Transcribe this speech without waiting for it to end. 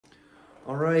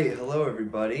Alright, hello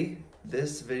everybody.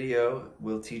 This video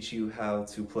will teach you how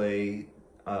to play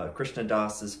Krishna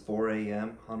Das's 4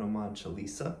 a.m. Hanuman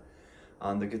Chalisa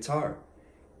on the guitar.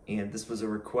 And this was a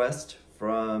request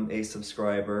from a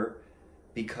subscriber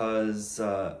because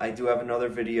I do have another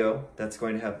video that's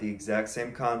going to have the exact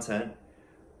same content,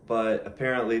 but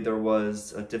apparently there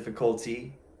was a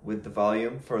difficulty with the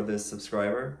volume for this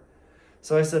subscriber.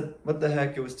 So I said, what the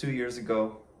heck, it was 2 years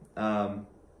ago.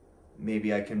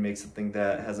 Maybe I can make something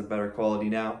that has a better quality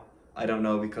now. I don't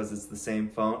know because it's the same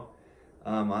phone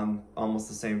on almost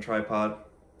the same tripod,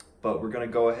 but we're gonna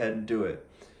go ahead and do it.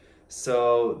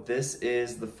 So this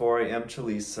is the 4 a.m.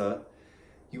 Chalisa.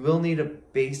 You will need a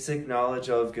basic knowledge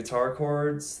of guitar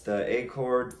chords, the A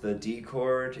chord, the D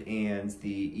chord, and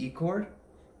the E chord.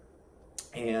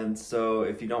 And so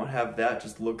if you don't have that,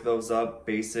 just look those up,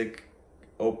 basic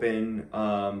open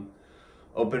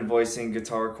voicing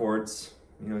guitar chords.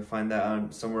 You know, find that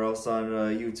on somewhere else on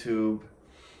YouTube,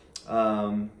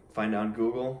 find it on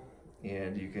Google,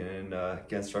 and you can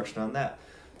get instruction on that.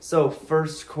 So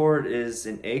first chord is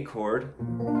an A chord.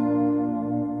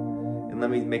 And let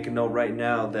me make a note right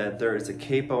now that there is a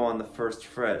capo on the first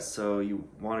fret. So you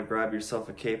want to grab yourself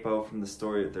a capo from the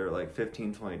store. They're like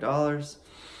 $15, $20.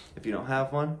 If you don't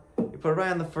have one, you put it right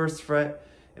on the first fret,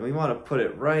 and we want to put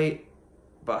it right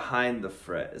behind the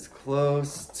fret, as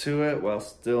close to it while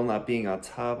still not being on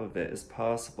top of it as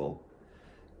possible.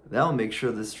 That'll make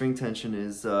sure the string tension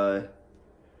is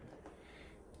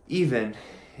even,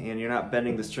 and you're not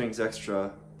bending the strings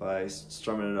extra by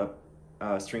strumming it up,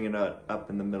 stringing it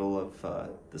up in the middle of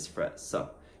this fret.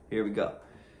 So here we go.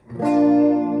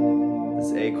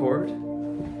 This A chord,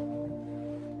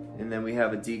 and then we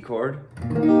have a D chord.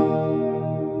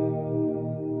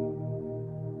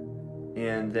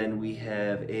 And then we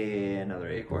have another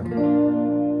A chord.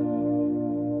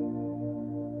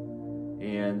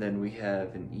 And then we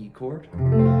have an E chord.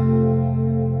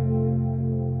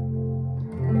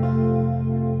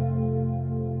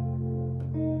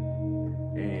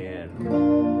 And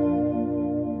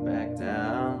back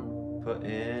down, put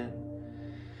in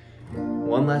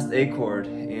one last A chord,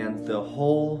 and the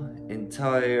whole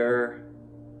entire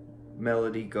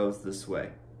melody goes this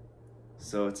way.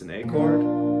 So it's an A chord,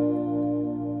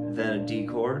 then a D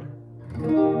chord, and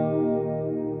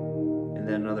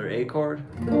then another A chord,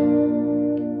 then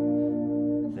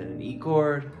an E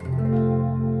chord,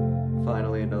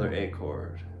 finally another A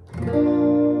chord.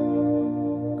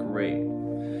 Great.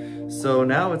 So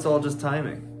now it's all just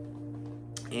timing.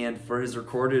 And for his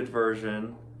recorded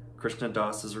version, Krishna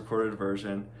Das's recorded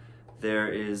version, there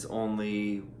is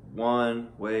only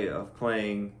one way of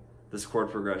playing this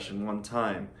chord progression, one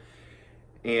time.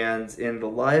 And in the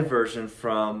live version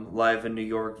from Live in New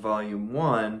York Volume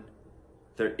 1,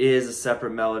 there is a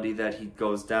separate melody that he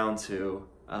goes down to,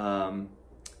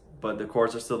 but the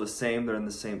chords are still the same, they're in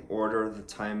the same order, the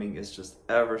timing is just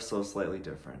ever so slightly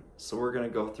different. So we're going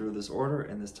to go through this order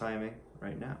and this timing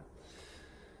right now.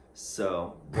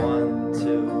 So 1,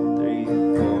 2, 3,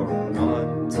 4,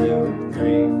 1, 2,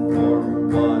 3, 4,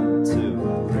 1,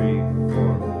 2, 3,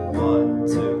 4, 1,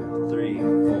 2, 3,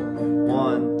 4,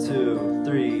 1, 2,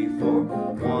 3, 4,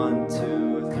 1,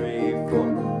 2, 3,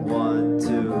 4, 1,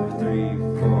 2,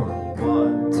 3, 4,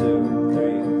 1, 2,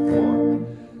 3, 4.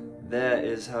 That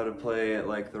is how to play it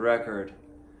like the record.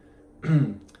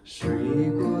 Shri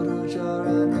Guru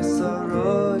Charana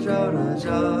Saroja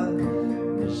Raja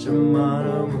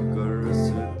Nishmana Mukara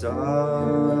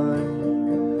Sudai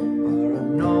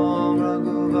Paranom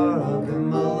Raghuvara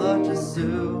Bimala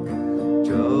Jasu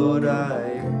Jodai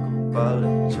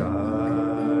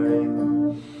Kupalachari.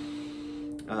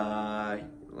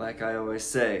 Like I always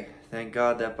say, thank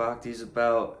God that bhakti's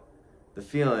about the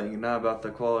feeling, not about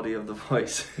the quality of the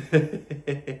voice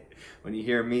when you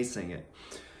hear me sing it.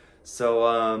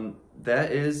 So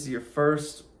that is your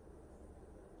first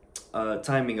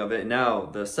timing of it. Now,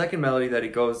 the second melody that he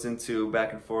goes into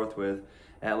back and forth with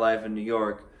at Live in New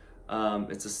York,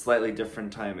 it's a slightly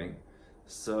different timing.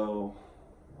 So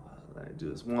let me do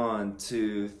this. 1,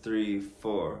 2, 3,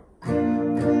 4.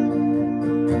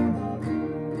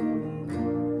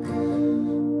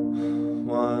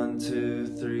 1, 2,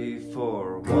 3,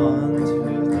 4. 1, 2, 3,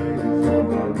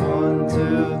 4. 1,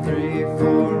 2, 3,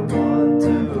 4. 1, 2,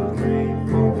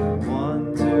 3, 4.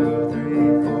 1, 2,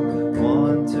 3, 4.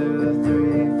 1, 2,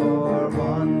 3, 4.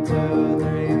 1, 2,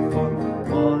 3, 4.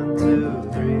 1,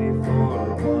 2, 3,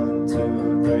 4. 1,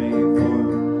 2,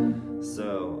 3, 4.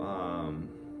 So,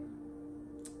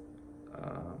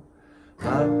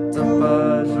 Hatta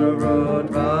Vajra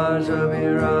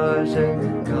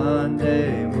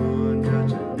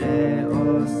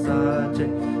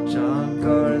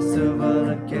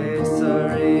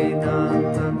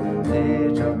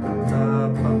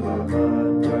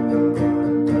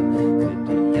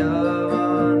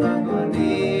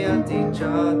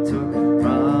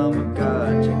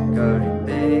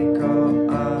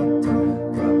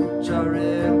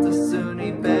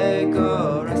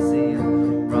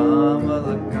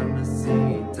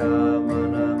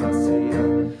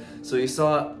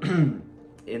saw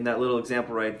in that little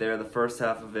example right there, the first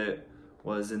half of it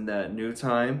was in that new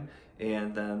time,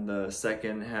 and then the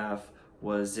second half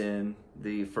was in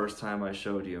the first time I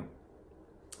showed you.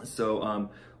 So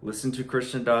listen to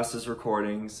Krishna Das's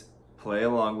recordings, play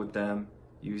along with them,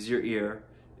 use your ear.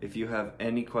 If you have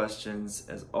any questions,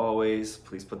 as always,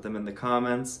 please put them in the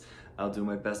comments. I'll do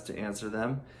my best to answer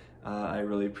them. I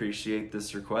really appreciate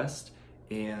this request,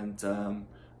 and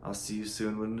I'll see you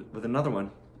soon with another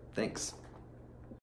one. Thanks.